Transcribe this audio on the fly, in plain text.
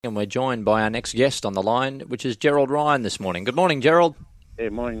And we're joined by our next guest on the line, which is Gerald Ryan this morning. Good morning, Gerald. Yeah,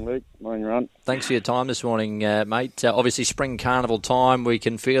 morning, Luke. Morning, Ron. Thanks for your time this morning, mate. Obviously, spring carnival time. We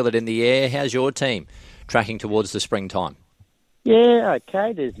can feel it in the air. How's your team tracking towards the springtime? Yeah,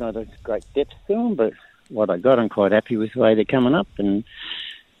 okay. There's not a great depth to them, but what I got, I'm quite happy with the way they're coming up, and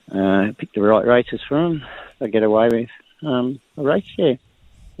picked the right races for them. They get away with a race, yeah.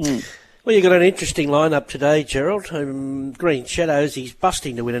 Well, you've got an interesting lineup today, Gerald. Green Shadows, he's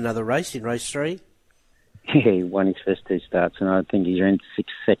busting to win another race in race 3. Yeah, he won his first 2 starts, and I think he's around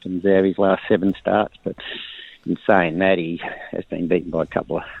 6 seconds out of his last 7 starts. But in saying that, he has been beaten by a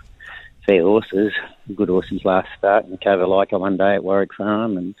couple of fair horses, good horses last start, and Cover one day at Warwick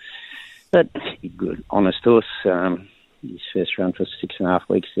Farm. But he's a good, honest horse. His first run for 6.5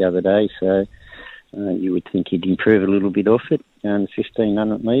 weeks the other day, so you would think he'd improve a little bit off it, going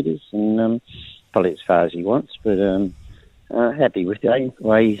 1,500 metres, and probably as far as he wants. But happy with the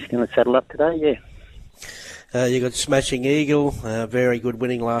way he's going to settle up today, yeah. You got Smashing Eagle, very good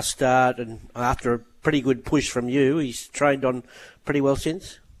winning last start, and after a pretty good push from you, he's trained on pretty well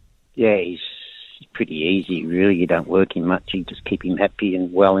since. Yeah, he's pretty easy, really. You don't work him much. You just keep him happy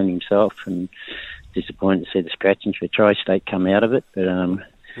and well in himself, and disappointed to see the scratching for Tri-State come out of it. But,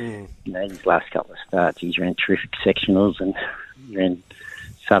 you know, his last couple of starts, he's ran terrific sectionals and ran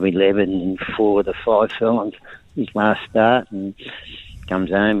sub-11 in 4 of the 5 fell on his last start, and comes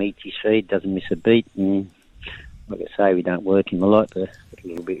home, eats his feed, doesn't miss a beat, and like I say, we don't work him a lot, but a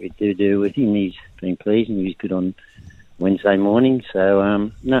little bit we do with him. He's been pleasing. He was good on Wednesday morning,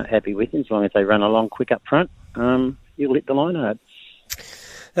 so not happy with him. As long as they run along quick up front, he'll hit the line hard.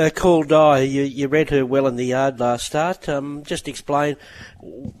 Call Die, you read her well in the yard last start. Just explain,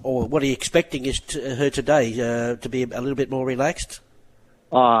 or what are you expecting her today, to be a little bit more relaxed?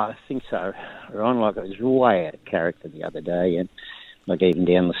 Oh, I think so, Ron. Like, it was way out of character the other day, and like even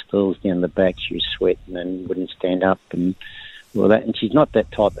down the stalls, down the back, she was sweating and wouldn't stand up and all that. And she's not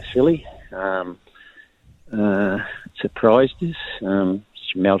that type of filly. Surprised us.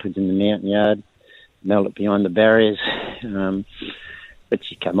 She melted in the mountain yard, melted behind the barriers. But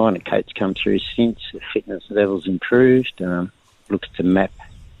she's come on, and Kate's come through since. The fitness levels improved. Looks to map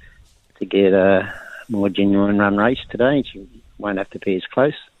to get a more genuine run race today. She won't have to be as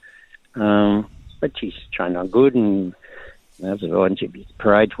close. But she's trained on good, and provided she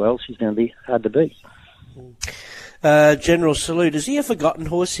parades well, she's going to be hard to beat. General Salute, is he a forgotten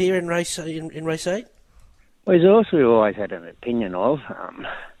horse here in race 8? Well, he's also always had an opinion of.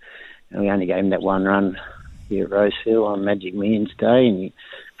 And we only gave him that one run here at Rosehill on Magic Millions Day, and he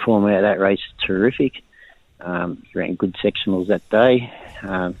form out of that race terrific. He ran good sectionals that day.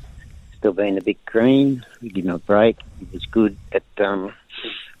 Still being a bit green. We give him a break. He was good at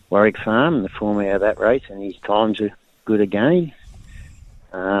Warwick Farm in the form out of that race, and his times are good again.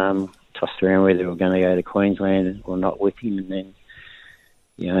 Tossed around whether we were going to go to Queensland or not with him, and then,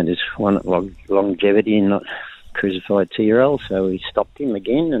 you know, there's one longevity and not crucified 2-year-old, so we stopped him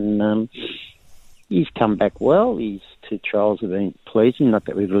again, and he's come back well. His 2 trials have been pleasing. Not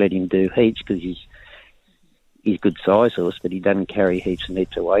that we've let him do heaps, because he's good size horse, but he doesn't carry heaps and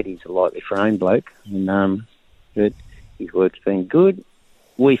heaps of weight. He's a lightly framed bloke, and but his work's been good.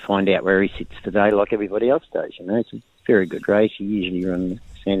 We find out where he sits today, like everybody else does. You know, it's a very good race. You usually run the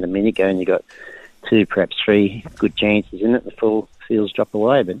Sand a minute ago, and you got 2, perhaps 3 good chances in it. The full fields drop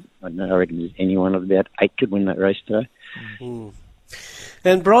away, but I don't know, I reckon any one of about 8 could win that race today.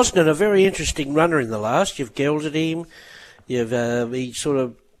 And Brosnan, a very interesting runner in the last. You've gelded him. He sort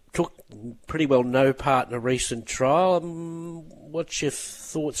of took pretty well no part in a recent trial. What's your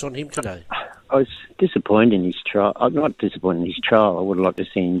thoughts on him today? I was disappointed in his trial. I'm not disappointed in his trial. I would like to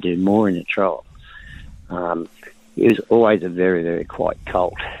see him do more in a trial. He was always a very, very quiet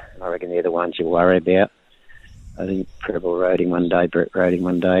colt. I reckon they're the ones you worry about. I think Preble rode him one day, Brett rode him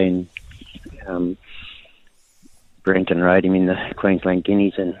one day, and Brenton rode him in the Queensland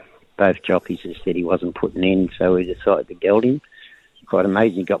Guineas, and both jockeys have said he wasn't putting in, so we decided to geld him. Quite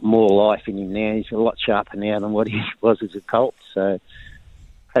amazing. He got more life in him now. He's a lot sharper now than what he was as a colt, so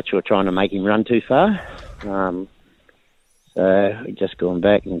perhaps we're trying to make him run too far. So we've just gone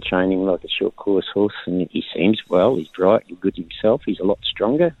back and trained him like a short course horse, and he seems well. He's bright and good himself. He's a lot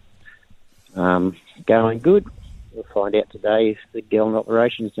stronger. Going good. We'll find out today if the gelding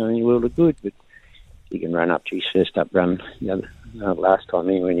operation's doing any world of good, but he can run up to his first up run last time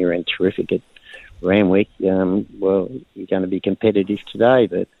when he ran terrific at Ramwick. Well, he's going to be competitive today,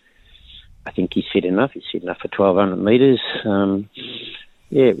 but I think he's fit enough. He's fit enough for 1,200 metres.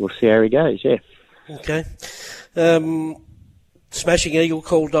 Yeah, we'll see how he goes, yeah. Okay. Smashing Eagle,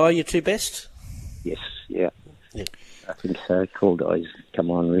 Call Die, your 2 best? Yes, yeah. I think so. Call Guy's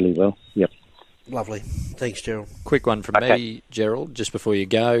come on really well. Yep. Lovely. Thanks, Gerald. Quick one from me, Gerald, just before you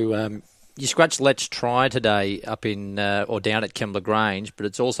go. You scratched Let's Try today up in or down at Kembla Grange, but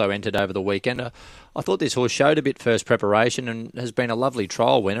it's also entered over the weekend. I thought this horse showed a bit first preparation and has been a lovely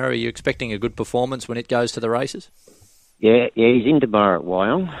trial winner. Are you expecting a good performance when it goes to the races? Yeah, he's in tomorrow at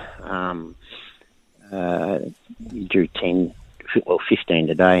Wyong. He drew 15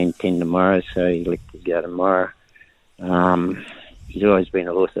 today and 10 tomorrow, so he'll let to go tomorrow. He's always been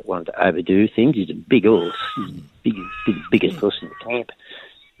a horse that wanted to overdo things. He's a big horse. He's biggest horse in the camp.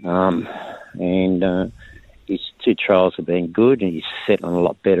 And his 2 trials have been good, and he's settling a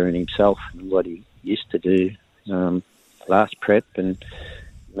lot better in himself than what he used to do last prep. And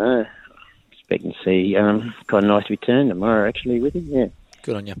expecting to see quite a nice return tomorrow, actually, with him. Yeah.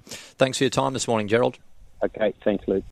 Good on you. Thanks for your time this morning, Gerald. Okay, thanks, Luke.